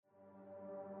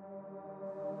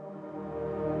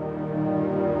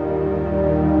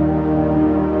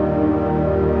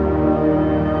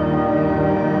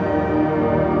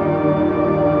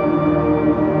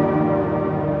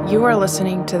are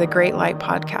listening to the Great Light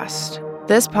Podcast.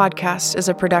 This podcast is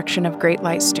a production of Great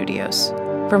Light Studios.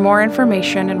 For more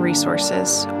information and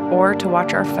resources, or to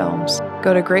watch our films,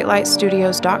 go to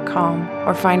greatlightstudios.com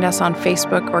or find us on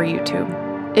Facebook or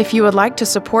YouTube. If you would like to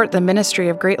support the ministry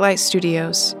of Great Light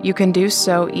Studios, you can do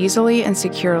so easily and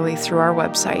securely through our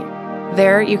website.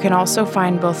 There, you can also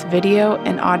find both video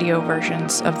and audio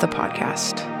versions of the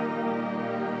podcast.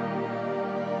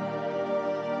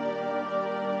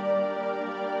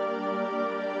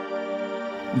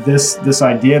 This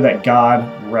idea that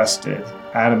God rested,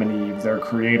 Adam and Eve, their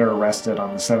creator, rested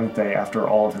on the seventh day after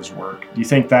all of his work. Do you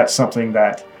think that's something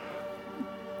that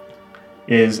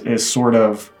is sort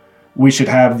of, we should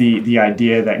have the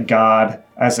idea that God,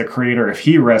 as a creator, if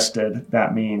he rested,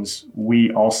 that means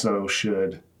we also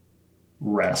should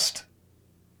rest?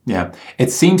 Yeah,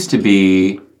 it seems to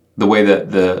be the way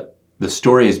that the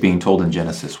story is being told in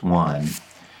Genesis 1,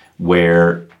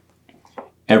 where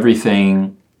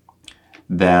everything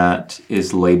that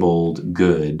is labeled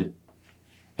good,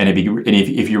 and if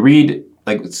you read,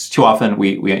 like, it's too often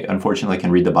we unfortunately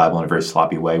can read the Bible in a very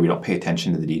sloppy way. We don't pay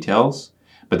attention to the details,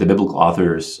 but the biblical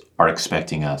authors are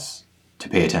expecting us to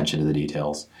pay attention to the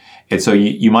details. And so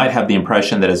you might have the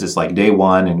impression that it's just like day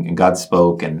one and God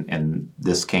spoke and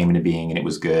this came into being and it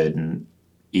was good, and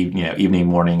evening,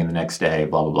 morning, and the next day,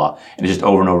 blah, blah, blah. And it's just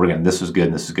over and over again, this was good,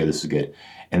 and this is good, this is good.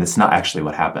 And it's not actually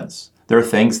what happens. There are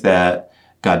things that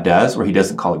God does where he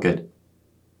doesn't call it good.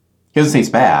 He doesn't say it's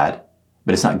bad,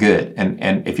 but it's not good.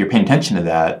 And if you're paying attention to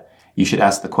that, you should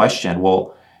ask the question,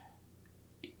 well,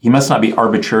 he must not be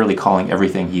arbitrarily calling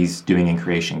everything he's doing in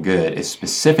creation good. It's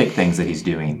specific things that he's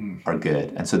doing are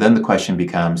good. And so then the question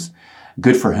becomes,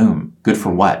 good for whom? Good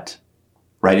for what?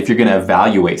 Right? If you're going to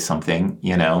evaluate something,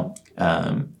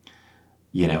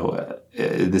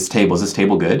 this table, is this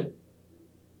table good?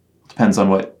 Depends on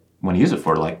what you want to use it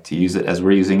for. Like, to use it as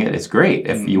we're using it, it's great.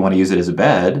 If you want to use it as a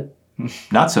bed,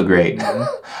 not so great. I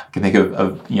can think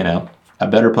of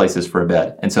better places for a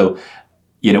bed. And so,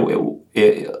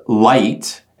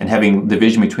 light and having the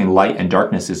division between light and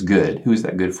darkness is good. Who is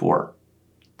that good for?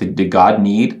 Did God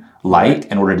need light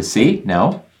in order to see?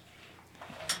 No.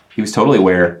 He was totally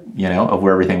aware, of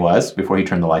where everything was before he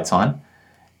turned the lights on.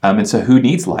 And so who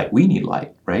needs light? We need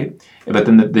light, right? But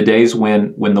then the days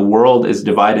when the world is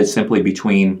divided simply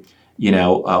between,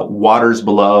 waters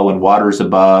below and waters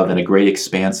above and a great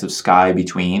expanse of sky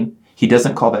between, he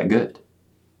doesn't call that good.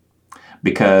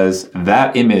 Because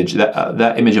that image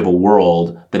of a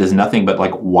world that is nothing but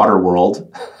like water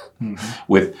world,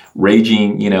 with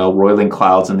raging, roiling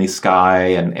clouds in the sky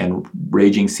and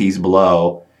raging seas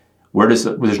below,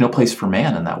 there's no place for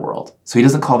man in that world. So he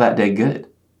doesn't call that day good.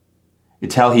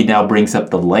 Until he now brings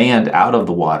up the land out of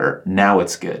the water, now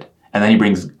it's good. And then he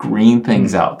brings green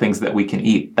things out, things that we can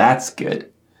eat. That's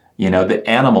good. The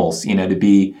animals, to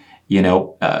be,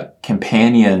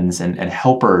 companions and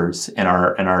helpers in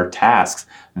our tasks.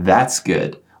 That's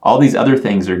good. All these other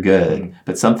things are good,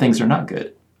 but some things are not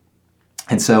good.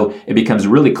 And so it becomes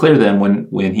really clear then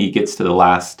when he gets to the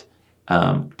last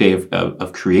day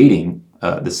of creating,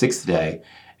 the sixth day,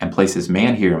 and places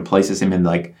man here and places him in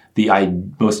like the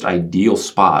most ideal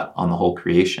spot on the whole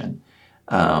creation,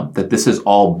 that this has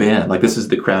all been, like, this is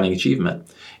the crowning achievement.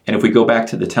 And if we go back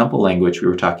to the temple language we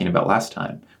were talking about last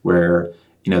time, where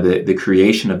the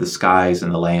creation of the skies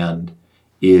and the land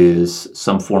is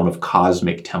some form of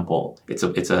cosmic temple.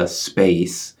 It's a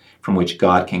space from which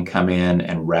God can come in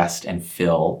and rest and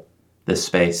fill the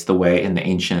space, the way in the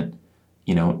ancient,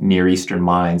 Near Eastern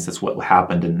minds, that's what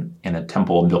happened in a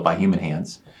temple built by human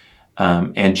hands.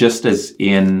 And just as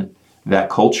in that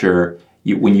culture,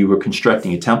 when you were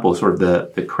constructing a temple, sort of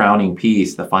the crowning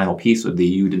piece, the final piece would be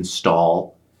you'd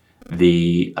install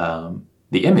the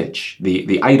image,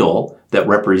 the idol that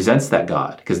represents that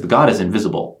God, because the God is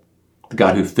invisible. The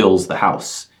God who fills the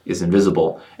house is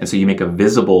invisible. And so you make a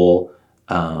visible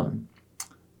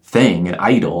thing, an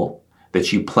idol,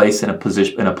 that you place in a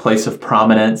position, in a place of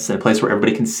prominence, in a place where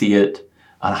everybody can see it,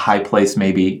 on a high place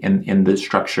maybe in the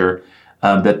structure,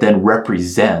 that then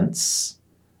represents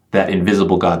that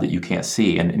invisible God that you can't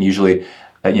see. And usually,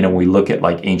 when we look at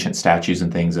like ancient statues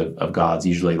and things of gods,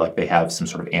 usually like they have some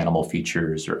sort of animal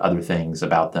features or other things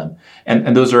about them.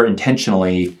 And those are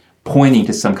intentionally pointing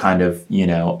to some kind of,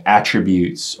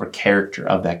 attributes or character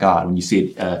of that God. When you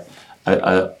see a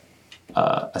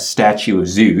statue of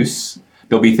Zeus,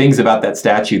 there'll be things about that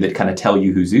statue that kind of tell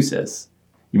you who Zeus is.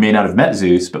 You may not have met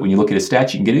Zeus, but when you look at his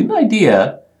statue, you can get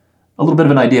a little bit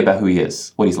of an idea about who he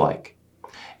is, what he's like.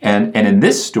 And in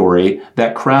this story,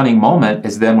 that crowning moment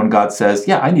is then when God says,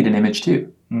 yeah, I need an image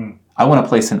too. I want to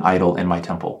place an idol in my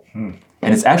temple.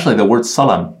 And it's actually the word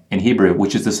salam in Hebrew,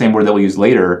 which is the same word that we use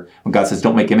later when God says,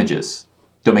 don't make images,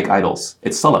 don't make idols.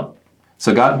 It's salam.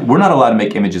 So God, we're not allowed to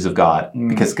make images of God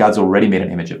because God's already made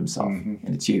an image of himself. And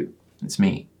it's you, and it's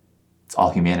me. It's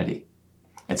all humanity.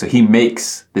 And so he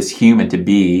makes this human to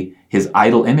be his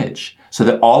idol image so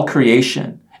that all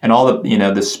creation and all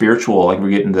the, the spiritual, like we're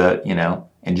getting the,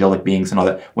 angelic beings and all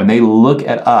that, when they look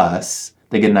at us,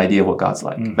 they get an idea of what God's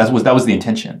like. That was the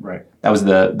intention. Right. That was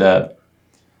the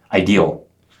ideal.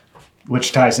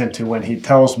 Which ties into when he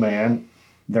tells man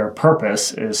their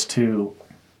purpose is to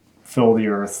fill the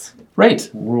earth, right,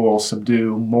 rule,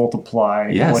 subdue, multiply.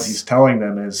 Yes. What he's telling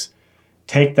them is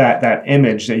take that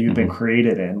image that you've been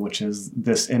created in, which is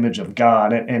this image of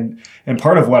God. And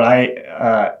part of what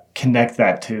I connect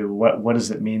that to, what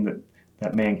does it mean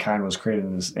that mankind was created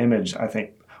in this image? I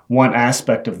think one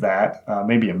aspect of that,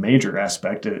 maybe a major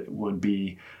aspect, it would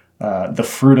be the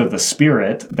fruit of the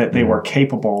Spirit that they were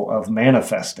capable of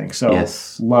manifesting. So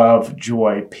yes. Love,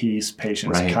 joy, peace,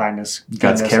 patience, right. kindness,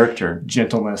 God's character,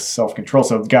 gentleness, self-control.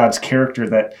 So God's character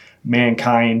that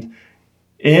mankind,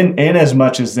 in as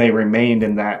much as they remained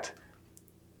in that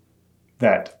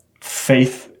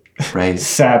faith, right.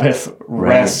 Sabbath,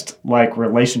 rest-like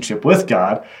relationship with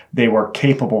God, they were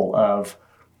capable of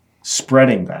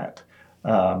spreading that.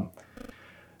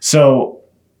 So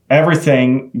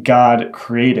everything God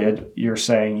created, you're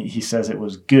saying, he says it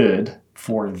was good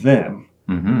for them,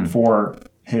 for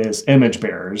his image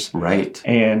bearers. Right.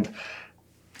 And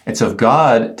so if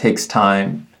God takes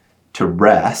time to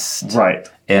rest right.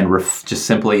 and just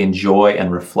simply enjoy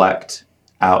and reflect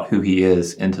out who he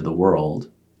is into the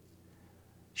world,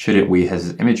 shouldn't we as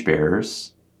his image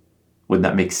bearers, wouldn't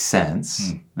that make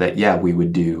sense that, we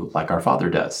would do like our Father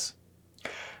does?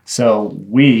 So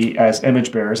we, as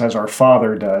image bearers, as our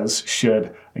Father does,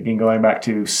 should, again, going back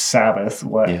to Sabbath,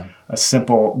 a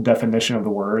simple definition of the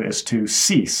word is to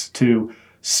cease, to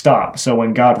stop. So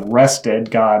when God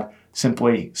rested, God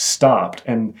simply stopped.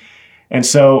 And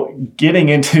so getting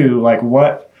into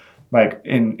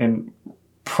in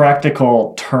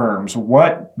practical terms,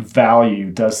 what value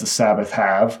does the Sabbath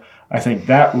have? I think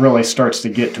that really starts to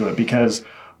get to it, because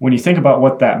when you think about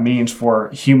what that means for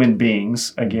human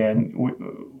beings, again,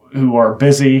 who are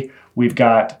busy, we've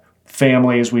got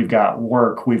families, we've got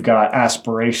work, we've got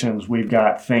aspirations, we've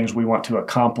got things we want to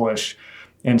accomplish.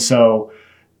 And so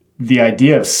the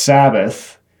idea of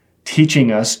Sabbath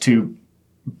teaching us to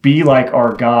be like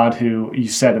our God, who you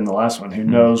said in the last one, who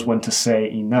knows when to say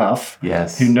enough,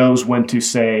 yes, who knows when to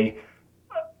say,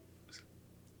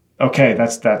 okay,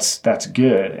 that's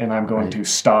good, and I'm going to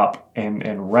stop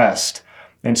and rest.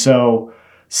 And so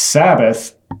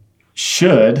Sabbath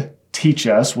should teach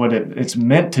us what it's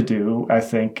meant to do, I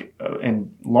think,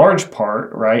 in large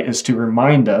part, right, is to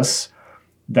remind us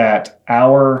that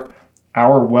our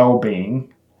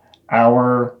well-being,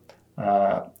 our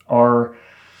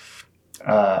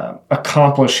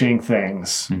accomplishing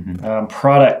things,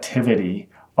 productivity,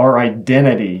 our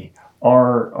identity,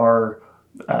 our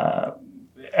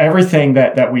everything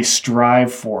that we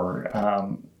strive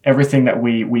for, everything that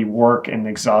we work and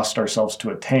exhaust ourselves to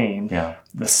attain,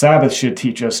 the Sabbath should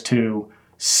teach us to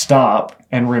stop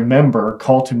and remember,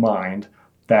 call to mind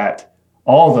that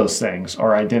all those things,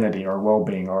 our identity, our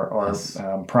well-being, our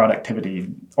productivity,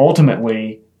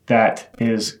 ultimately that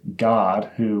is God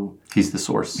who... He's the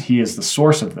source. He is the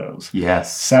source of those.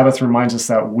 Yes. Sabbath reminds us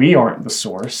that we aren't the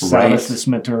source. Right. Sabbath is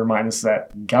meant to remind us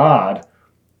that God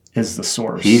is the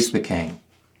source. He's the king,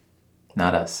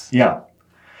 not us. Yeah.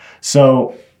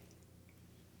 So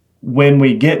when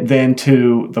we get then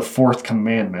to the fourth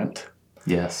commandment,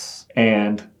 yes,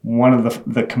 and one of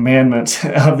the commandments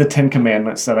of the 10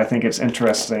 Commandments that I think it's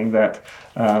interesting that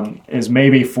is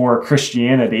maybe for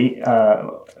Christianity.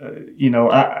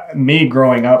 Me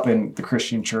growing up in the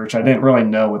Christian church, I didn't really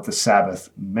know what the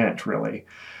Sabbath meant, really.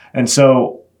 And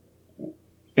so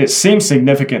it seems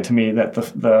significant to me that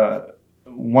the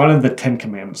one of the 10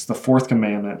 Commandments, the fourth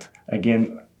commandment,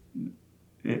 again,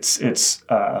 it's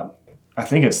I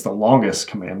think it's the longest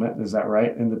commandment. Is that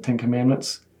right? In the 10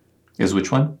 Commandments? Is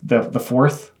which one? The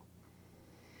fourth?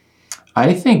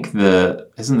 I think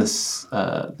isn't this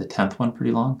the 10th one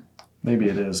pretty long? Maybe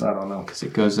it is. I don't know. Because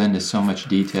it goes into so much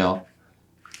detail.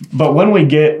 But when we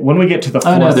get to the fourth...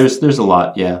 Oh, no, there's a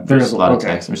lot, yeah. There's a lot of okay.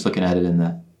 text. I'm just looking at it in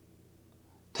the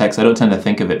text. I don't tend to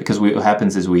think of it because what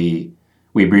happens is we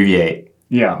abbreviate.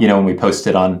 Yeah. When we post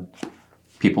it on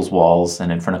people's walls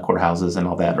and in front of courthouses and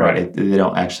all that, right? They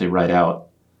don't actually write out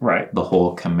the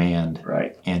whole command.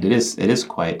 Right. And it is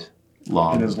quite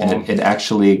long. It is long. And it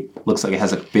actually looks like it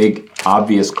has a big,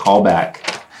 obvious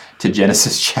callback to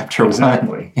Genesis chapter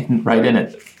 1 right in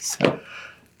it.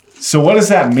 So what does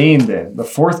that mean then? The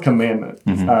fourth commandment.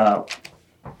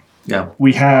 Yeah.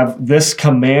 We have this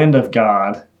command of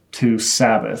God to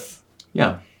Sabbath.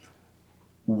 Yeah.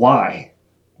 Why?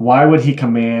 Why would he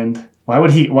command? Why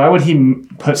would he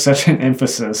put such an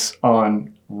emphasis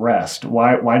on rest?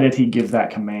 Why did he give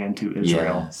that command to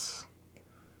Israel? Yes.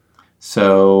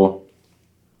 So,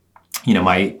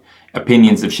 my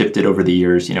opinions have shifted over the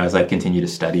years, as I continue to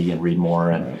study and read more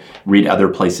and read other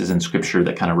places in Scripture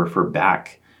that kind of refer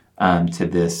back to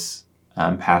this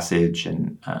passage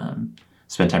and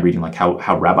spend time reading like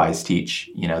how rabbis teach,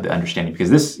 the understanding. Because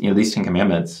this, these 10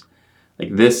 Commandments,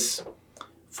 like this,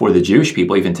 for the Jewish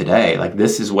people, even today, like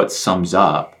this is what sums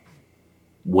up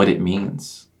what it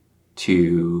means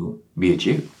to be a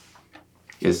Jew.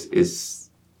 Is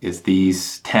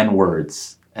these 10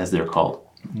 words, as they're called.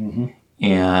 Mm-hmm.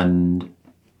 And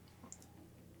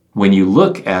when you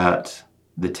look at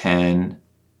the 10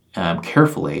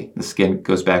 carefully, this again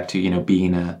goes back to,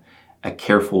 being a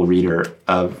careful reader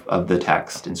of the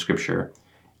text in Scripture.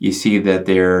 You see that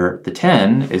the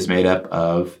 10 is made up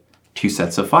of 2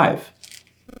 sets of 5.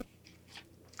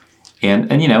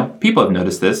 And people have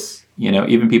noticed this,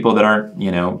 even people that aren't,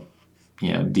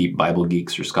 deep Bible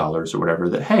geeks or scholars or whatever,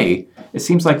 that, hey, it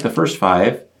seems like the first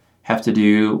 5 have to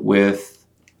do with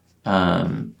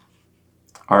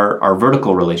our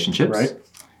vertical relationships. Right.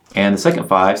 And the second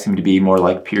 5 seem to be more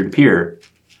like peer-to-peer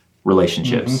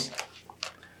relationships,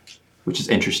 which is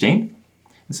interesting.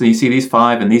 And so you see these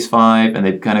 5 and these 5, and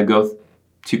they kind of go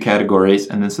 2 categories.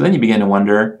 And then you begin to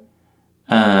wonder,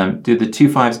 do the 2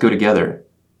 5s go together?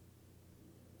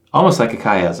 Almost like a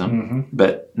chiasm,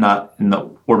 but not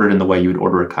ordered in the way you would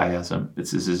order a chiasm.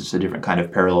 This is just a different kind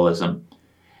of parallelism.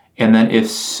 And then if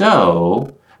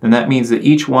so, then that means that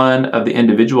each one of the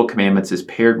individual commandments is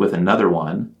paired with another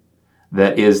one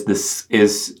that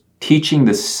is teaching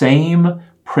the same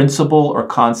principle or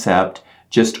concept,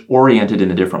 just oriented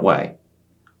in a different way.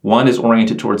 One is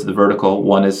oriented towards the vertical,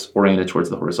 one is oriented towards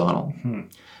the horizontal.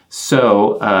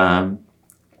 So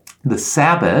the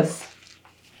Sabbath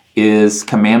is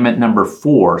commandment number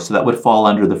 4, so that would fall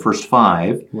under the first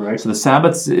 5. Right. So the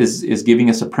Sabbath is giving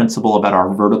us a principle about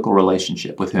our vertical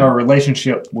relationship with Him. Our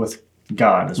relationship with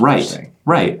God is what you're saying.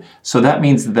 Right. So that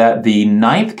means that the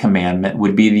 9th commandment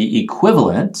would be the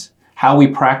equivalent, how we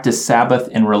practice Sabbath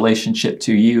in relationship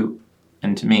to you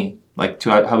and to me, like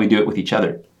to how we do it with each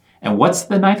other. And what's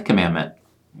the 9th commandment?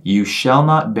 You shall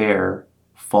not bear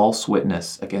false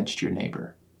witness against your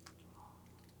neighbor.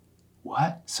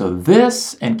 What? So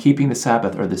this and keeping the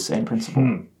Sabbath are the same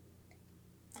principle.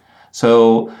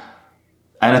 So,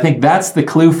 and I think that's the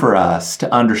clue for us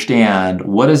to understand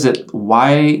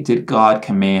why did God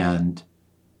command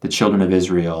the children of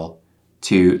Israel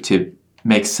to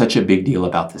make such a big deal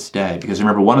about this day? Because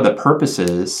remember, one of the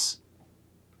purposes,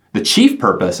 the chief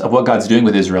purpose of what God's doing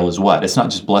with Israel is what? It's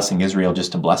not just blessing Israel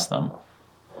just to bless them.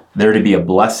 They're to be a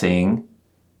blessing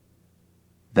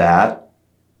that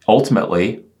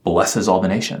ultimately blesses all the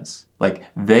nations. Like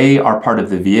they are part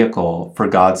of the vehicle for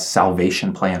God's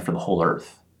salvation plan for the whole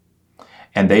earth.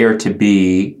 And they are to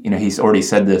be, he's already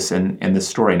said this in this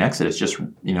story in Exodus, just,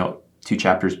 2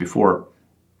 chapters before,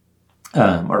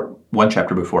 or 1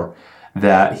 chapter before,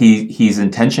 that his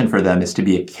intention for them is to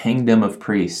be a kingdom of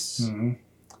priests.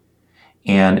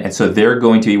 And so they're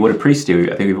going to be, what do priests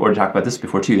do? I think we've already talked about this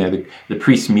before too. The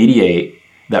priests mediate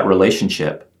that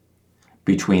relationship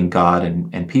between God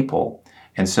and people.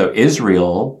 And so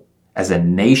Israel, as a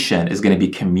nation, is going to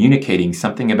be communicating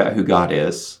something about who God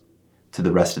is to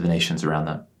the rest of the nations around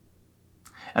them.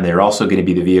 And they're also going to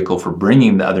be the vehicle for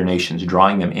bringing the other nations,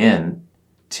 drawing them in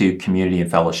to community and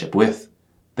fellowship with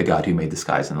the God who made the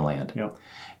skies and the land. Yep.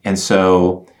 And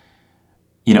so,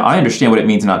 I understand what it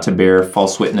means not to bear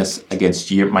false witness against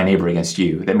you, my neighbor against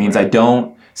you. That means I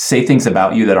don't say things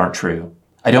about you that aren't true.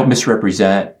 I don't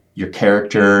misrepresent your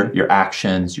character, your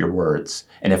actions, your words.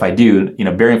 And if I do,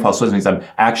 bearing false witness means I'm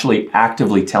actually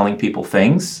actively telling people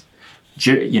things.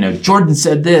 Jordan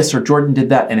said this or Jordan did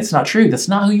that, and it's not true. That's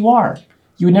not who you are.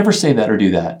 You would never say that or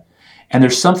do that. And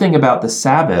there's something about the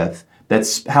Sabbath,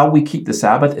 that's how we keep the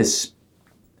Sabbath, is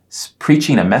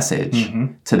preaching a message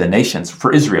to the nations,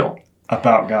 for Israel.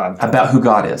 About God. About who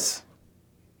God is.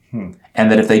 And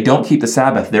that if they don't keep the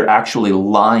Sabbath, they're actually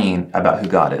lying about who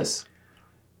God is.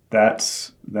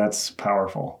 That's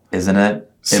powerful. Isn't it?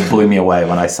 It blew me away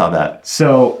when I saw that.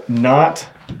 So not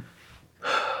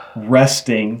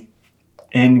resting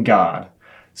in God.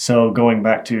 So going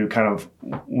back to kind of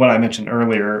what I mentioned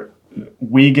earlier,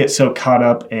 we get so caught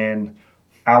up in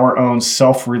our own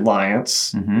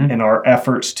self-reliance and our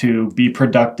efforts to be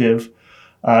productive,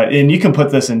 And you can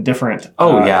put this in different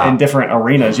in different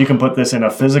arenas. You can put this in a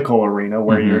physical arena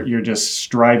where you're just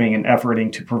striving and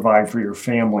efforting to provide for your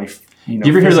family. Do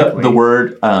you ever hear the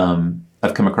word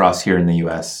I've come across here in the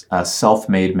U.S.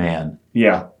 Self-made man?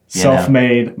 Yeah,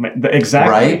 self-made.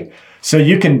 Exactly. Right. So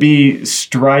you can be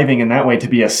striving in that way to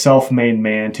be a self-made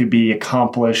man, to be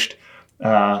accomplished,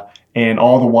 and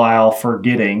all the while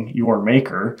forgetting your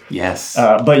maker. Yes.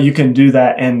 But you can do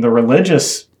that in the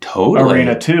religious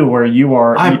arena too,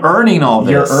 where I'm earning all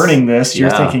this. You're earning this. You're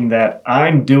thinking that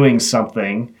I'm doing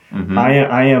something.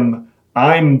 Mm-hmm.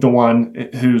 I'm the one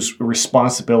whose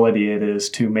responsibility it is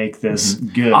to make this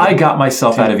good. I got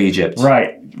myself out of Egypt.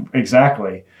 Right.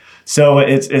 Exactly. So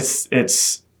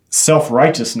it's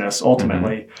self-righteousness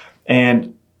ultimately,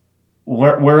 and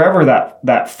wherever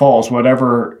that falls,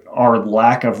 whatever our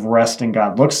lack of rest in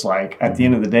God looks like, at the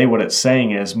end of the day, what it's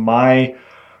saying is my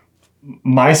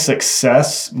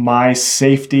success, my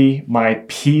safety, my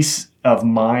peace of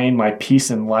mind, my peace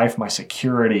in life, my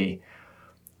security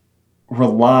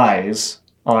relies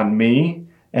on me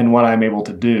and what I'm able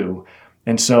to do.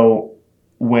 And so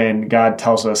when God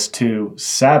tells us to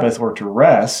Sabbath or to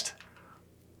rest,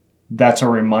 that's a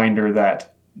reminder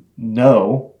that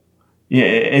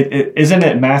isn't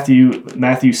it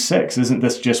Matthew 6? Isn't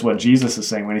this just what Jesus is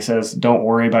saying when he says, don't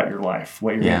worry about your life,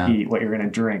 what you're going to eat, what you're going to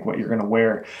drink, what you're going to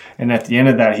wear. And at the end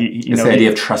of that, it's the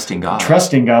idea of trusting God.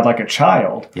 Trusting God like a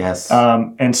child. Yes.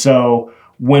 And so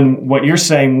when what you're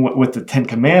saying with the 10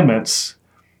 Commandments,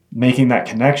 making that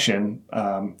connection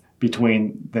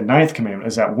between the 9th commandment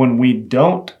is that when we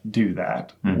don't do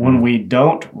that, when we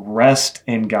don't rest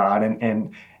in God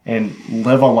and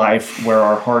live a life where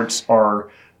our hearts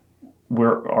are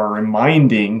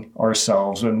reminding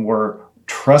ourselves and we're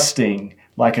trusting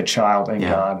like a child in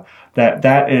God,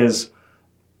 that is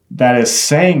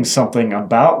saying something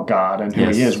about God and who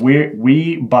He is.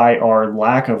 We by our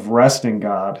lack of rest in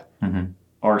God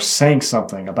are saying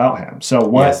something about Him. So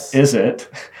what is it?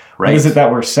 Right. What is it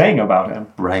that we're saying about Him?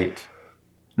 Right.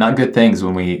 Not good things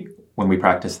when we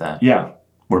practice that. Yeah.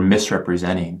 We're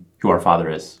misrepresenting who our Father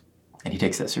is, and He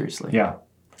takes that seriously. Yeah.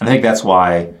 And I think that's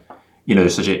why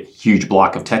there's such a huge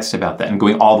block of text about that, and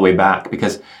going all the way back,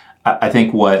 because I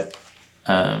think what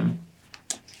God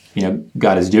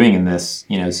is doing in this,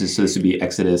 this would be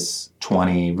Exodus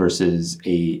 20 verses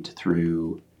 8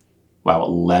 through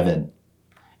 11,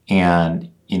 and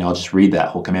I'll just read that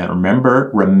whole command.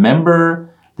 Remember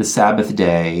the Sabbath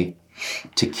day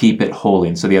to keep it holy.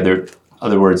 And so the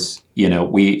other words,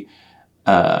 we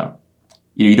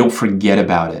you don't forget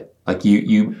about it. Like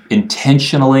you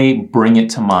intentionally bring it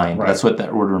to mind. Right. That's what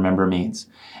that word remember means.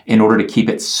 In order to keep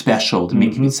it special, to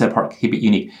keep it set apart, keep it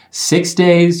unique. 6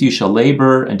 days you shall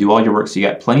labor and do all your work. So you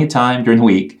got plenty of time during the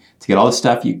week to get all the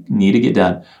stuff you need to get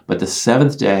done. But the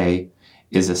 7th day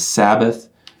is a Sabbath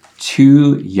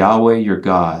to Yahweh your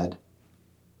God.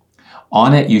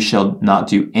 On it you shall not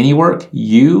do any work,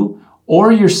 you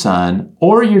or your son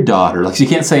or your daughter. Like, so you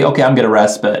can't say, okay, I'm going to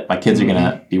rest, but my kids are going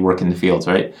to be working the fields,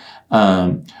 right?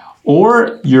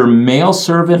 Or your male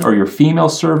servant or your female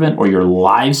servant or your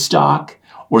livestock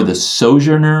or the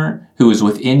sojourner who is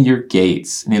within your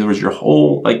gates. In other words, your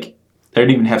whole, they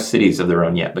don't even have cities of their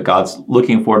own yet, but God's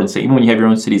looking forward and saying, even when you have your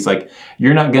own cities,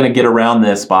 you're not going to get around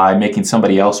this by making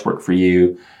somebody else work for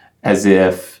you as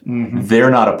if they're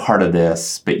not a part of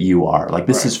this, but you are.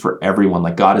 This is for everyone.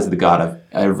 God is the God of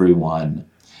everyone.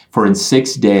 For in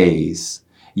 6 days,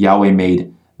 Yahweh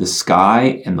made the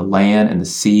sky and the land and the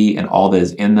sea and all that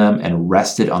is in them, and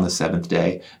rested on the 7th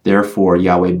day. Therefore,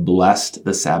 Yahweh blessed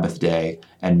the Sabbath day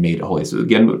and made it holy. So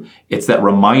again, it's that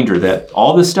reminder that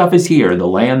all this stuff is here, the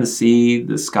land, the sea,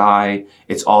 the sky,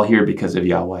 it's all here because of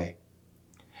Yahweh.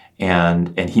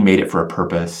 And He made it for a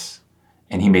purpose,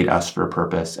 and He made us for a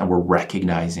purpose, and we're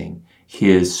recognizing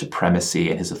His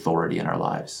supremacy and His authority in our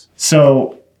lives.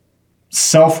 So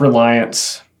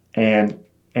self-reliance and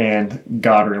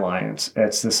God reliance.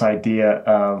 It's this idea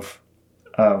of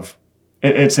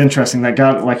it's interesting that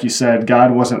God, like you said,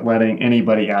 God wasn't letting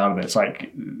anybody out of it. It's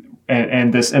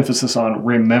and this emphasis on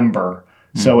remember.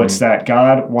 So it's that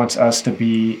God wants us to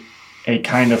be a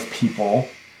kind of people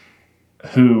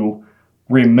who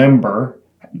remember,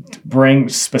 bring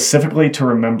specifically to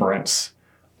remembrance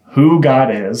who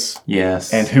God is,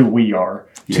 and who we are,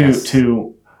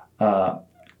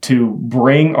 to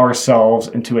bring ourselves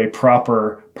into a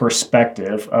proper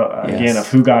perspective, again, of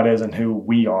who God is and who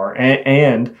we are,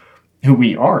 and who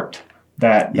we aren't.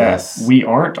 That we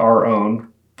aren't our own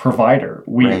provider.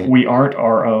 We aren't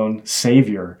our own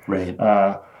savior.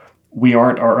 We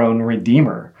aren't our own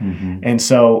redeemer. And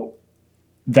so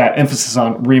that emphasis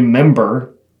on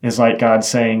remember is like God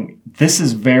saying, this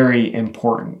is very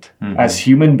important as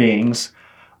human beings.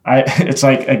 It's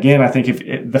like, again, I think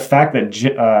the fact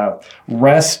that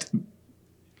rest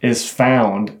is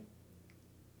found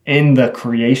in the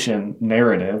creation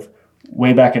narrative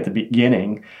way back at the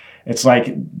beginning, it's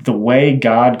like the way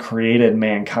God created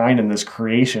mankind in this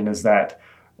creation is that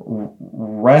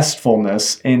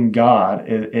restfulness in God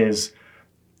is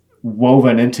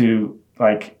woven into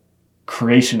like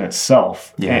creation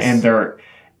itself. Yes. And they're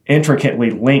intricately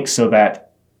linked so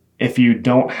that if you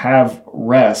don't have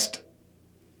rest,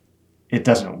 it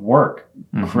doesn't work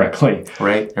correctly.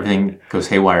 Right. Everything goes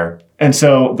haywire. And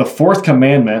so the fourth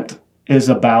commandment is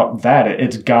about that.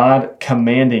 It's God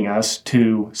commanding us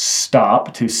to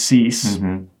stop, to cease,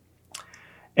 and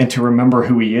to remember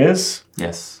who he is.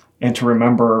 Yes. And to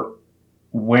remember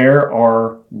where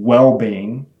our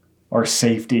well-being, our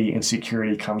safety and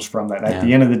security comes from. That at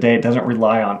the end of the day, it doesn't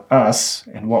rely on us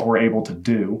and what we're able to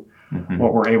do,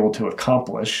 what we're able to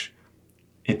accomplish.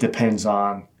 It depends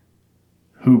on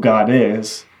who God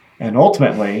is and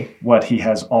ultimately what he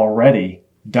has already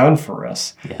done for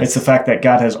us. Yes. It's the fact that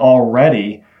God has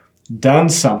already done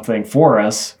something for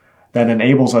us that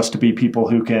enables us to be people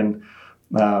who can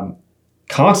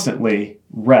constantly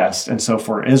rest. And so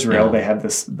for Israel, they had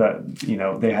this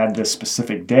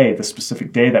specific day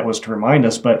that was to remind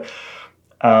us. But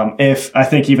if I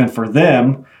think even for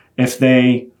them, if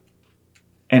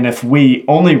we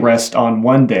only rest on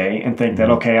one day and think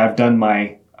that, okay, I've done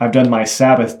my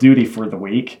Sabbath duty for the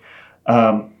week,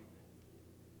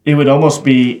 it would almost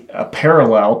be a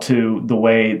parallel to the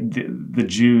way the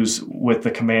Jews with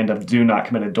the command of do not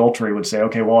commit adultery would say,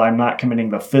 okay, well, I'm not committing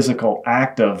the physical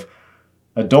act of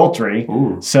adultery.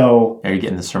 Ooh. So Are you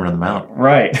getting the Sermon on the Mount?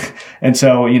 Right. And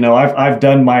so, I've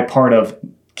done my part of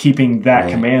keeping that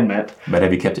commandment. But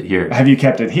have you kept it here? Have you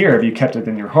kept it here? Have you kept it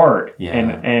in your heart? Yeah.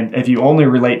 And if you only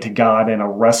relate to God in a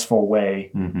restful way,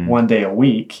 one day a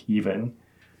week even,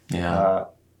 I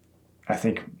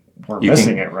think we're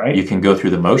missing it, right? You can go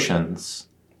through the motions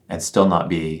and still not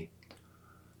be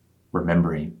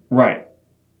remembering. Right.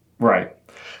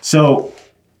 So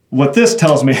what this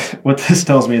tells me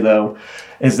though,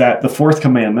 is that the fourth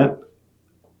commandment,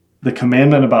 the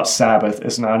commandment about Sabbath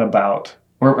is not about,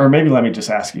 or maybe let me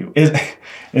just ask you, is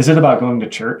it about going to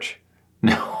church?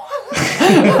 No.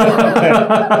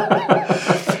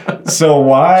 So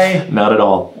why? Not at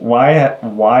all.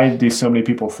 Why do so many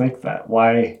people think that?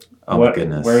 Why? Oh my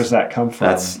goodness. Where does that come from?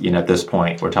 That's, at this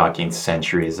point, we're talking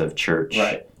centuries of church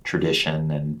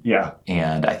tradition.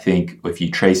 And I think if you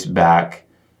trace back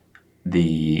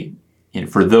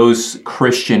for those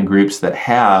Christian groups that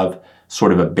have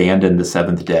sort of abandoned the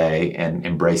seventh day and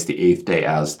embraced the eighth day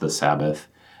as the Sabbath,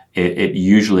 it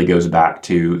usually goes back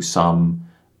to some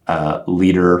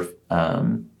leader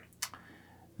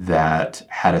that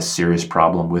had a serious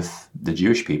problem with the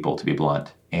Jewish people, to be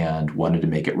blunt, and wanted to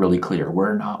make it really clear,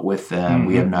 we're not with them,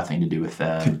 we have nothing to do with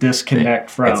them. To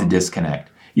disconnect from. It's a disconnect.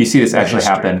 You see this actually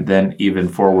happen then even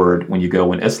forward when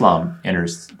Islam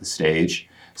enters the stage.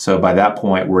 So by that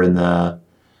point, we're in the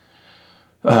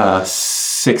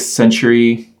 6th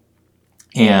century.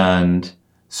 And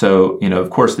so, of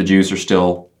course, the Jews are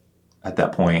still at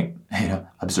that point,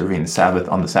 observing the Sabbath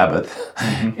on the Sabbath.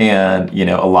 And,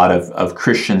 a lot of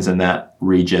Christians in that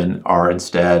region are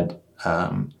instead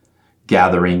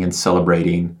gathering and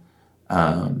celebrating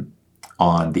on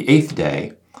the eighth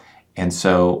day. And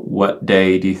so what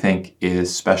day do you think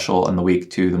is special in the week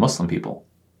to the Muslim people?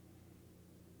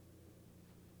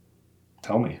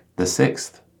 Tell me. The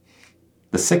 6th.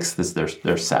 The 6th is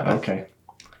their Sabbath. Okay.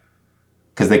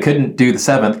 Because they couldn't do the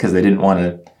 7th because they didn't want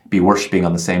to be worshiping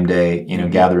on the same day,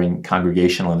 gathering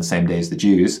congregational on the same day as the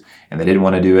Jews. And they didn't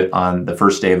want to do it on the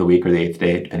first day of the week or the eighth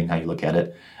day, depending how you look at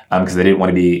it, because they didn't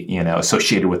want to be,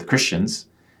 associated with the Christians.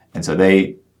 And so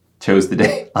they chose the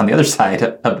day on the other side.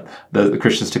 Of the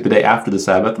Christians took the day after the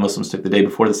Sabbath. The Muslims took the day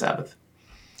before the Sabbath.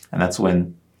 And that's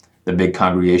when the big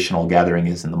congregational gathering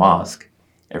is in the mosque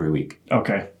every week.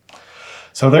 Okay.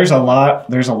 So there's a lot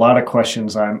of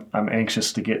questions I'm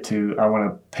anxious to get to. I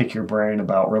want to pick your brain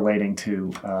about relating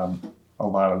to a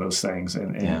lot of those things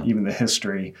and even the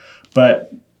history.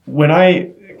 But when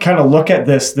I kind of look at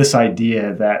this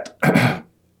idea that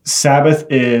Sabbath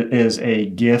is a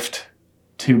gift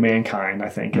to mankind, I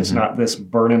think it's not this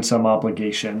burdensome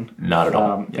obligation. Not at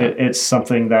all. It's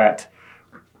something that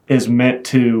is meant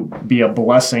to be a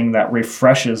blessing that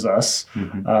refreshes us.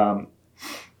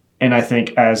 And I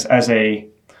think as a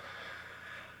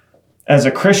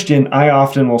Christian, I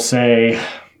often will say,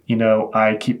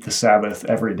 I keep the Sabbath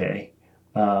every day.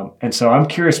 And so I'm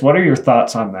curious, what are your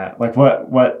thoughts on that? Like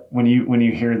what when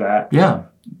you hear that? Yeah.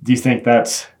 Do you think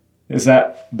is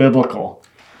that biblical?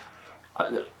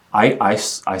 I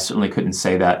certainly couldn't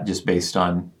say that just based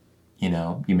on,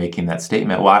 you making that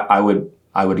statement. Well, I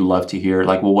would love to hear,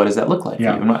 like, well, what does that look like?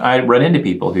 Yeah. For you? And I run into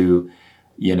people who,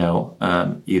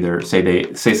 either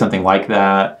say something like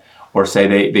that, or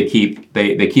say they keep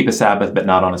a Sabbath but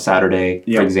not on a Saturday,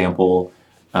 for example.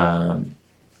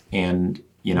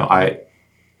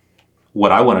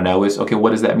 What I want to know is, okay, what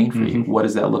does that mean for you? What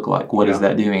does that look like? What is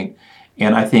that doing?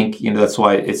 And I think, that's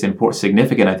why it's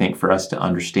significant, I think, for us to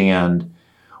understand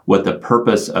what the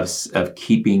purpose of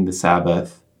keeping the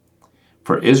Sabbath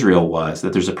for Israel was,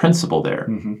 that there's a principle there.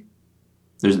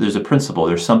 There's a principle.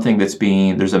 There's something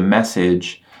there's a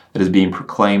message that is being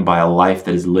proclaimed by a life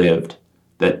that is lived,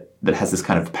 that has this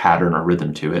kind of pattern or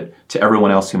rhythm to it, to everyone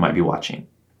else who might be watching.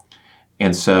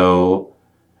 And so,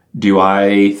 do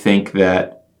I think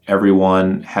that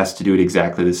everyone has to do it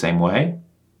exactly the same way?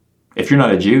 If you're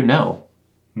not a Jew, no.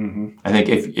 I think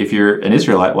if you're an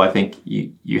Israelite, well, I think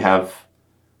you have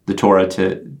the Torah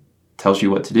tells you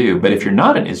what to do. But if you're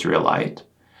not an Israelite,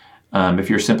 if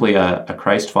you're simply a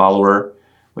Christ follower,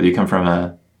 whether you come from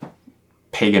a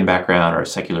pagan background or a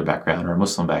secular background or a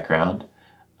Muslim background,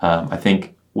 I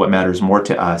think what matters more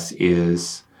to us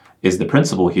is the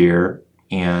principle here,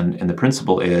 and the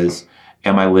principle is,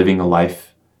 am I living a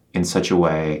life in such a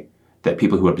way that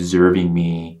people who are observing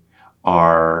me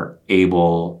are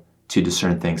able to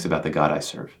discern things about the God I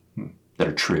serve that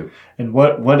are true. And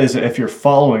what is it, if you're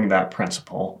following that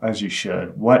principle, as you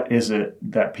should, what is it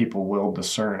that people will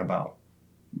discern about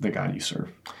the God you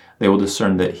serve? They will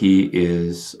discern that he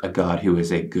is a God who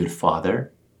is a good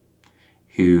father,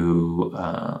 who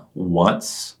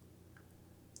wants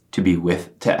to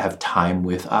have time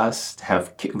with us, to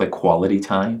have the quality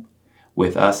time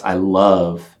with us. I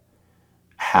love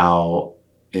how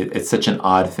it's such an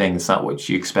odd thing. It's not what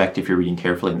you expect if you're reading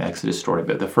carefully in the Exodus story,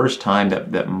 but the first time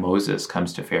that Moses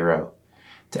comes to Pharaoh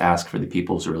to ask for the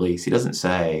people's release, he doesn't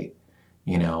say,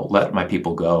 let my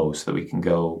people go so that we can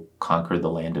go conquer the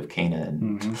land of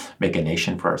Canaan and make a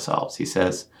nation for ourselves. He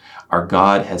says, our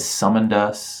God has summoned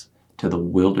us to the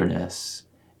wilderness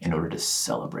in order to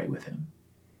celebrate with him,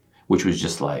 which was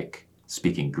just like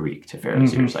speaking Greek to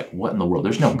Pharaoh's ears. Like, what in the world?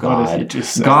 There's no God.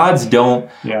 Gods don't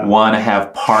want to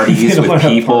have parties with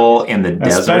people in the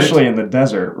desert. Especially in the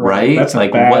desert. Right? That's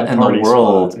like, what in the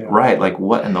world? Spot, Right. Like,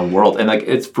 what in the world? And like,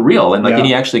 it's for real. And like, and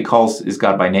he actually calls his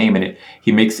God by name, and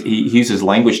he uses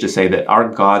language to say that our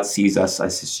God sees us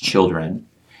as his children,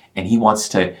 and he wants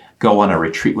to go on a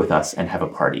retreat with us and have a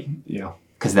party. Yeah.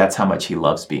 Because that's how much he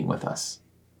loves being with us.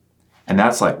 And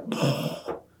that's like...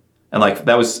 And like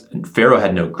Pharaoh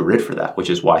had no grid for that, which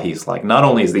is why he's like, not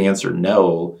only is the answer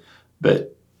no,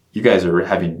 but you guys are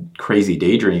having crazy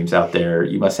daydreams out there.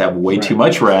 You must have way too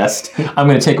much rest. I'm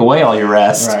going to take away all your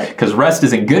rest because rest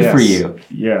isn't good for you.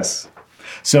 Yes.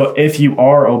 So if you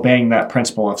are obeying that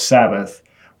principle of Sabbath,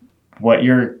 what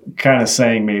you're kind of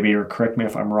saying maybe, or correct me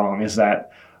if I'm wrong, is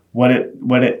that what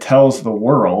it tells the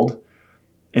world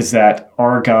is that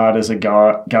our God is a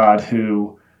God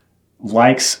who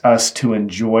likes us to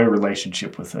enjoy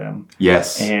relationship with him.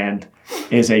 Yes. And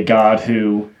is a God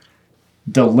who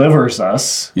delivers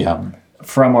us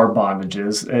from our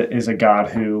bondages, is a God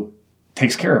who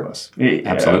takes care of us.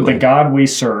 Absolutely. The God we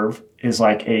serve is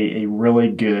like a really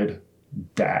good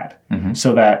dad,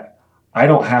 so that I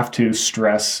don't have to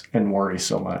stress and worry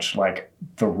so much like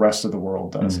the rest of the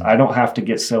world does. I don't have to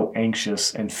get so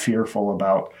anxious and fearful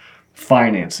about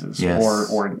finances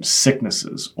or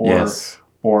sicknesses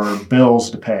or bills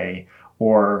to pay,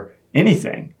 or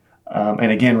anything.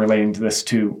 And again, relating to this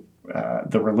to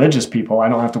the religious people, I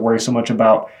don't have to worry so much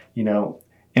about,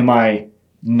 am I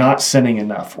not sinning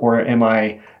enough, or am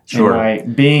I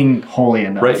being holy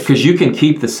enough? Right, because you can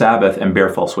keep the Sabbath and bear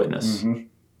false witness.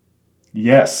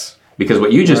 Yes. Because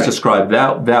what you just described,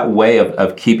 that way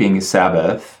of keeping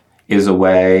Sabbath is a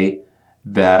way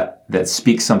that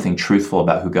speaks something truthful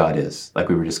about who God is, like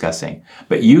we were discussing.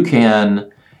 But you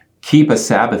can keep a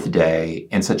Sabbath day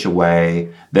in such a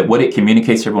way that what it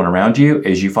communicates to everyone around you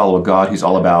is you follow a God who's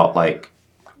all about like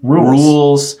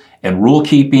rules and rule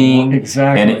keeping.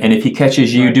 Exactly. And if he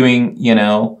catches you doing,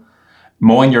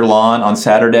 mowing your lawn on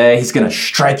Saturday, he's going to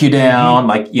strike you down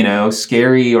like,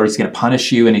 scary, or he's going to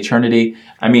punish you in eternity.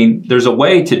 I mean, there's a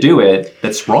way to do it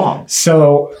that's wrong.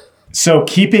 So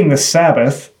keeping the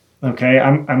Sabbath, okay,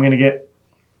 I'm going to get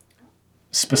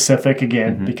specific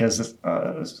again, because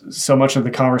so much of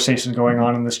the conversations going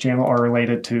on in this channel are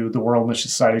related to the World Mission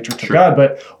Society Church of God.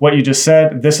 But what you just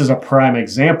said, this is a prime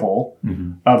example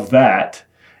of that.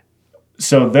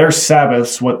 So their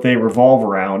Sabbaths, what they revolve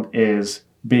around is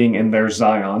being in their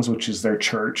Zions, which is their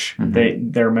church.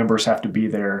 Their members have to be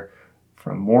there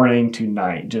from morning to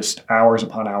night, just hours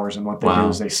upon hours. And what they do Wow.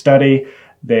 is they study.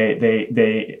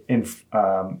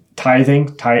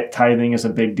 Tithing is a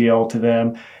big deal to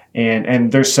them.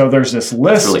 And there's this list.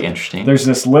 That's really interesting. There's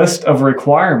this list of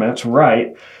requirements,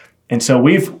 right? And so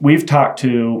we've talked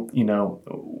to,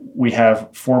 we have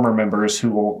former members who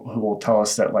will tell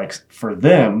us that, like, for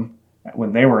them,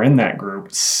 when they were in that group,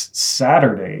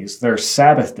 Saturdays, they're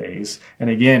Sabbath days.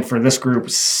 And again, for this group,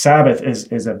 Sabbath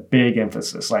is a big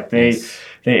emphasis. Like they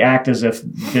act as if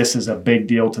this is a big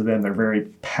deal to them. They're very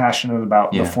passionate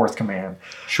about the fourth command.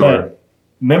 Sure. But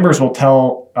members will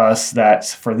tell us that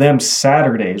for them,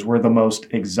 Saturdays were the most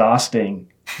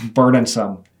exhausting,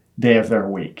 burdensome day of their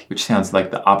week. Which sounds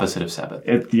like the opposite of Sabbath.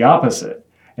 It's the opposite.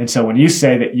 And so when you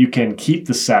say that you can keep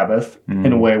the Sabbath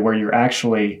in a way where you're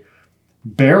actually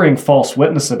bearing false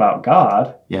witness about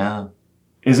God, Yeah.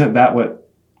 isn't that what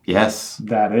Yes.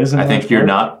 that is? I think you're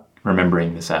not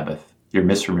remembering the Sabbath. You're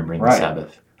misremembering the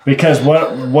Sabbath. Because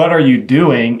what are you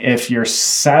doing if your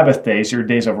Sabbath days, your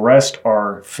days of rest,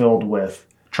 are filled with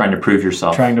Trying to prove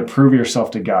yourself. trying to prove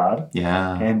yourself to God?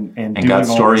 Yeah. And doing God's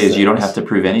all story these is you don't things. have to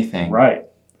prove anything. Right.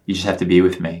 You just have to be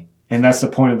with me. And that's the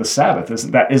point of the Sabbath.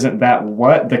 Isn't that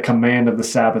what the command of the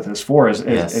Sabbath is for?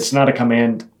 Yes. It's not a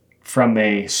command from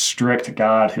a strict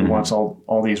God who wants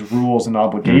all these rules and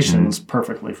obligations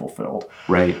perfectly fulfilled.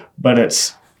 Right. But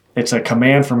it's a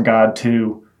command from God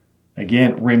to,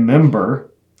 again,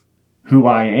 remember who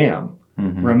I am.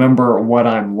 Remember what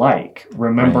I'm like.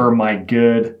 Remember my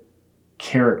good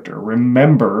character.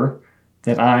 Remember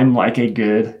that I'm like a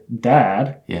good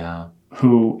dad Yeah.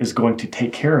 who is going to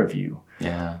take care of you.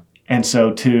 Yeah. And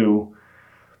so to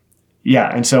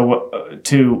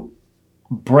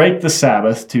break the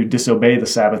Sabbath, to disobey the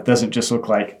Sabbath, doesn't just look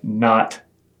like not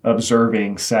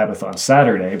observing Sabbath on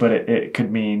Saturday, but it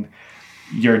could mean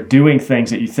you're doing things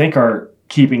that you think are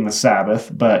keeping the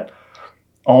Sabbath, but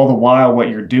all the while what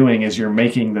you're doing is you're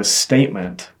making this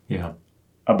statement Yeah.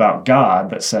 about God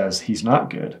that says he's not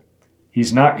good.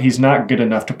 He's not good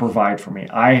enough to provide for me.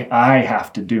 I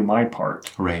have to do my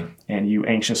part. Right. And you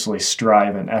anxiously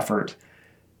strive and effort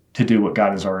to do what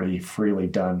God has already freely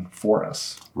done for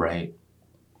us. Right.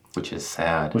 Which is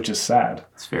sad. Which is sad.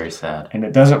 It's very sad. And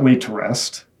it doesn't lead to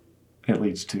rest. It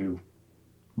leads to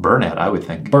Burnout, I would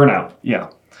think. burnout. Yeah.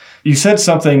 You said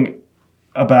something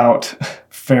about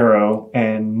Pharaoh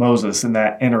and Moses and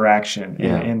that interaction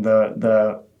and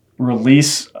the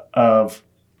release of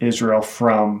Israel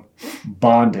from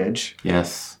bondage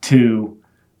Yes. to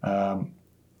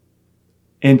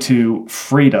into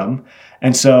freedom.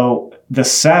 And so the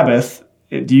Sabbath,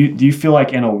 do you feel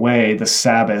like in a way the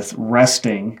Sabbath,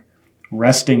 resting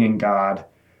in God,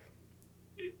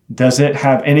 does it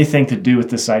have anything to do with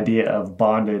this idea of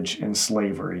bondage and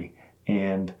slavery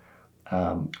and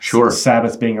Sure.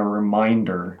 Sabbath being a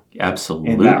reminder?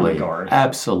 Absolutely. In that regard.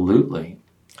 Absolutely.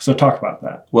 So talk about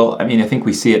that. Well, I mean, I think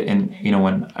we see it in,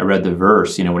 when I read the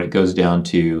verse, when it goes down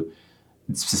to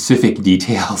specific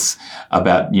details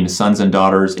about, sons and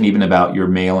daughters, and even about your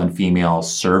male and female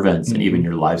servants, and even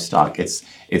your livestock. It's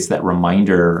that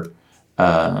reminder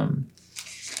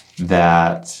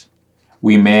that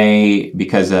we may,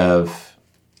 because of,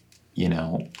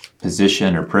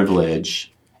 position or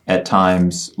privilege, at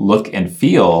times look and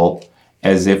feel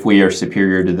as if we are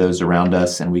superior to those around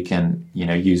us, and we can,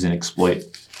 use and exploit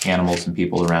animals and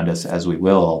people around us as we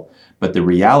will. But the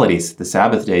reality is, the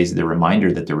Sabbath day is the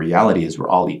reminder that the reality is we're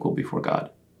all equal before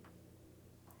God.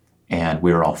 And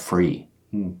we're all free.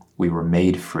 We were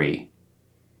made free.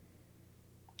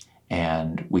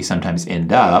 And we sometimes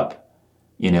end up,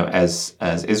 as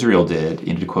Israel did,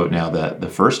 to quote now the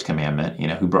first commandment,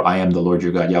 I am the Lord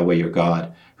your God, Yahweh your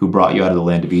God, who brought you out of the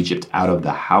land of Egypt, out of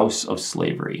the house of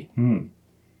slavery.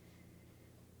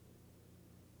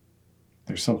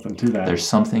 There's something to that. There's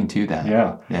something to that.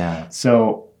 Yeah. Yeah.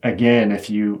 So again, if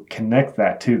you connect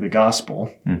that to the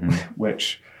gospel,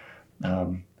 which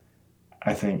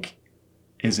I think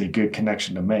is a good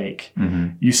connection to make,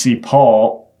 you see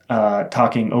Paul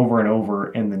talking over and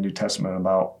over in the New Testament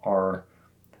about our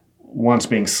once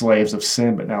being slaves of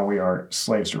sin, but now we are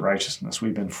slaves to righteousness.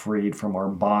 We've been freed from our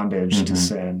bondage to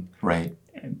sin. Right.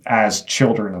 As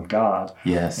children of God.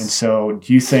 Yes. And so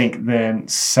do you think then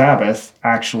Sabbath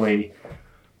actually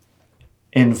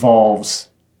involves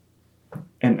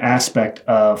an aspect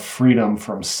of freedom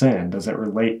from sin? Does it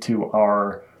relate to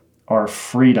our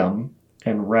freedom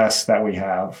and rest that we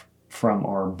have from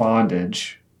our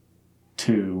bondage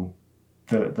to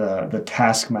the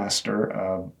taskmaster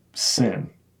of sin?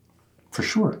 For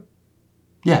sure.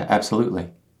 Yeah,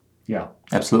 absolutely. Yeah.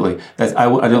 Absolutely. I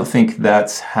don't think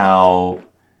that's how,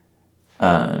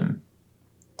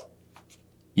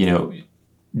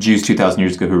 Jews 2,000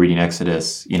 years ago who are reading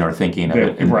Exodus, are thinking of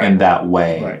it Right. in that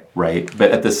way, right?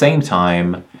 But at the same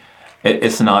time,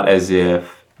 it's not as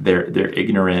if they're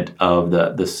ignorant of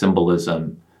the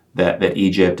symbolism that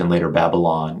Egypt and later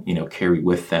Babylon, carry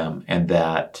with them, and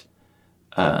that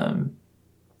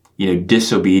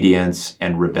disobedience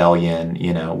and rebellion,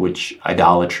 which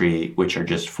idolatry, which are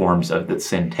just forms of that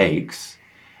sin takes,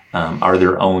 are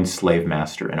their own slave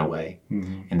master in a way,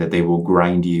 and that they will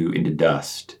grind you into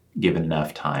dust given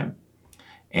enough time,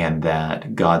 and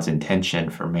that God's intention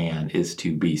for man is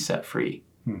to be set free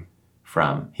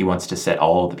from. He wants to set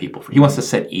all the people free. He wants to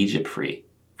set Egypt free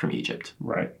from Egypt.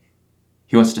 Right.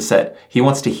 He wants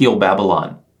to heal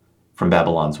Babylon from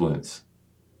Babylon's wounds.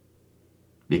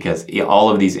 Because all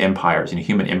of these empires,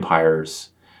 human empires,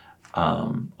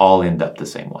 all end up the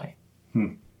same way.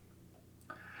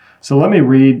 So let me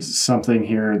read something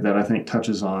here that I think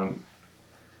touches on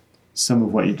some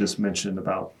of what you just mentioned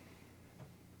about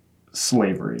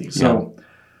slavery. So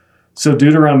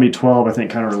Deuteronomy 12, I think,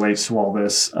 kind of relates to all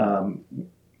this,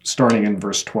 starting in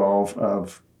verse 12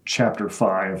 of chapter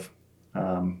 5.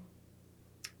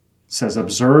 Says,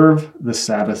 observe the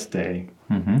Sabbath day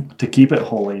to keep it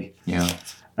holy,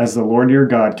 as the Lord your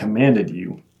God commanded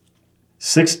you.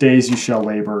 6 days you shall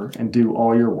labor and do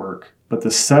all your work, but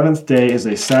the seventh day is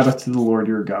a Sabbath to the Lord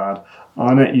your God.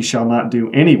 On it you shall not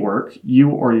do any work, you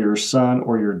or your son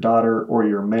or your daughter or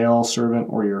your male servant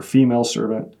or your female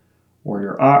servant or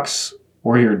your ox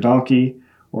or your donkey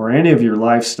or any of your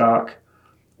livestock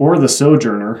or the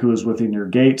sojourner who is within your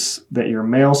gates, that your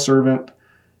male servant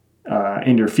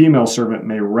and your female servant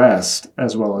may rest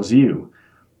as well as you.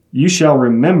 You shall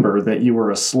remember that you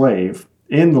were a slave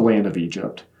in the land of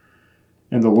Egypt,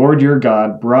 and the Lord your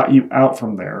God brought you out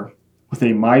from there with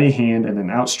a mighty hand and an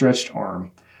outstretched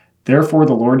arm. Therefore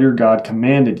the Lord your God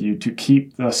commanded you to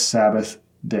keep the Sabbath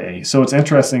day. So it's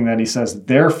interesting that he says,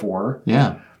 therefore,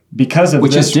 because of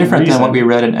which this is different reason, than what we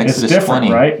read in Exodus it's different,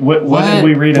 20. Right? What did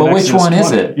we read in Exodus 20? Which one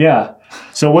is it? Yeah.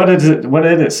 So what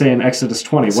did it say in Exodus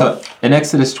 20? So in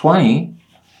Exodus 20,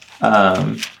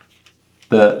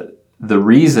 the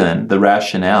reason, the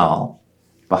rationale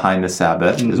behind the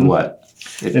Sabbath is what?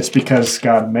 It's because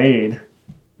God made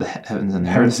the heavens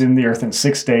and the earth in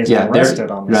 6 days and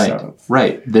rested on the seventh.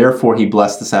 Right. Therefore, he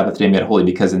blessed the Sabbath day and made it holy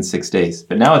because in 6 days.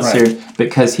 But now it's here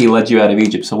because he led you out of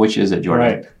Egypt. So which is it, Jordan?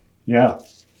 Right. Yeah.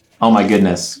 Oh my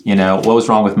goodness. What was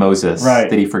wrong with Moses? Right.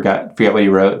 Did he forget what he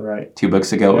wrote? Right. 2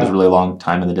 books ago. It was a really long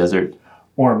time in the desert.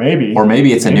 Or maybe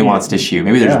it's a nuanced issue.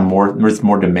 Maybe there's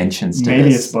more dimensions to this.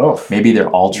 Maybe it's both. Maybe they're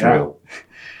all true. Yeah.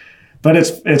 But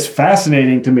it's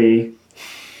fascinating to me.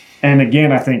 And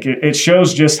again, I think it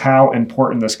shows just how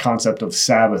important this concept of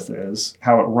Sabbath is,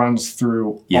 how it runs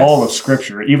through all of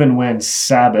Scripture. Even when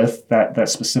Sabbath, that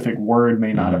specific word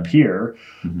may not appear,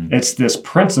 it's this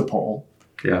principle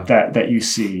that you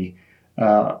see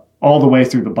all the way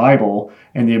through the Bible.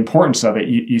 And the importance of it,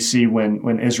 you see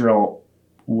when Israel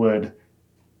would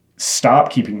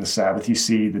stop keeping the Sabbath, you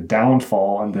see the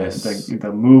downfall and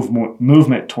the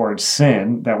movement towards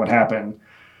sin that would happen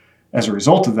as a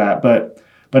result of that.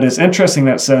 But it's interesting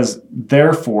that it says,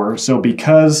 therefore, so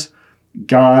because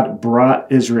God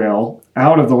brought Israel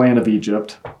out of the land of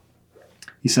Egypt,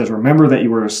 he says, remember that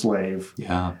you were a slave.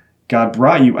 Yeah. God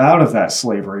brought you out of that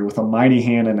slavery with a mighty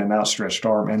hand and an outstretched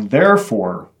arm, and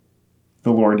therefore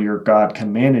the Lord your God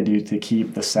commanded you to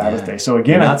keep the Sabbath day. So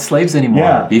again, you're not slaves anymore.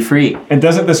 Yeah. Be free. And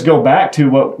doesn't this go back to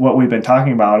what we've been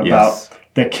talking about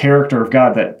the character of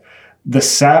God, that the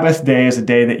Sabbath day is a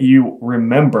day that you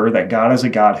remember that God is a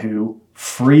God who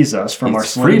frees us from our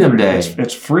slavery. Freedom day.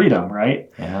 It's freedom,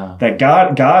 right? Yeah. That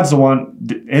God's the one.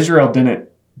 Israel didn't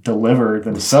deliver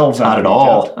themselves out of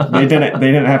Egypt. Not at all.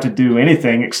 They didn't have to do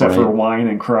anything except for whine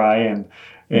and cry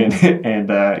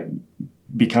and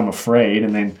become afraid,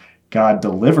 and then God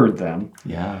delivered them.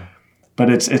 Yeah. But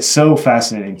it's so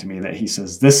fascinating to me that he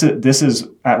says this is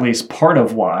at least part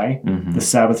of why the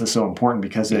Sabbath is so important,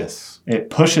 because it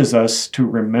pushes us to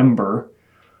remember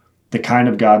the kind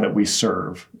of God that we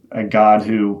serve, a God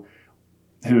who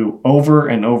over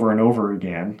and over and over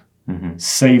again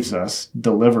saves us,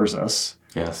 delivers us.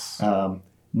 Yes.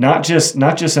 Not just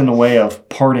in the way of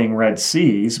parting Red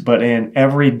Seas, but in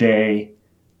everyday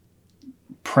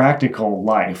practical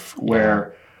life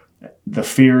where the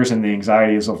fears and the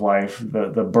anxieties of life,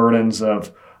 the burdens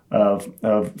of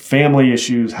family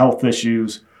issues, health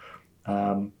issues,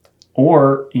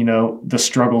 or the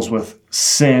struggles with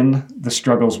sin, the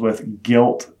struggles with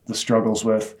guilt, the struggles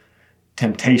with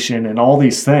temptation, and all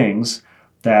these things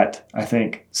that I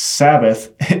think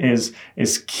Sabbath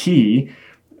is key.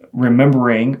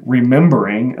 Remembering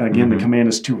again, the command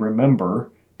is to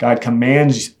remember God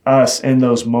commands us in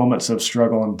those moments of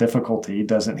struggle and difficulty,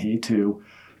 doesn't he, to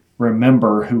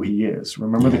remember who he is,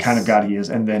 remember the kind of God he is,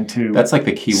 and then to That's like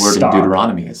the key word stop. in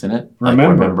Deuteronomy, isn't it?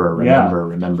 Remember.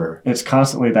 Remember. It's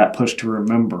constantly that push to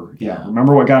remember. Yeah.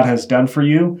 Remember what God has done for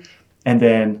you, and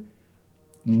then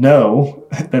know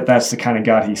that that's the kind of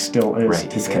God he still is.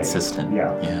 Right, he's today. consistent.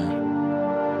 Yeah.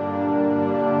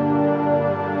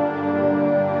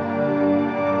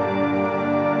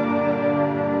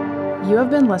 You have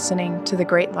been listening to the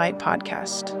Great Light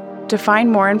Podcast. To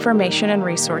find more information and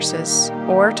resources,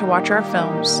 or to watch our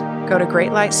films, go to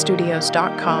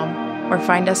greatlightstudios.com or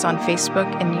find us on Facebook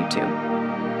and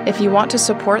YouTube. If you want to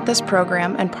support this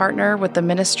program and partner with the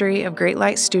Ministry of Great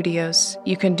Light Studios,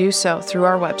 you can do so through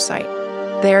our website.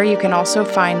 There you can also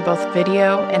find both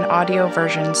video and audio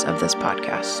versions of this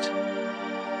podcast.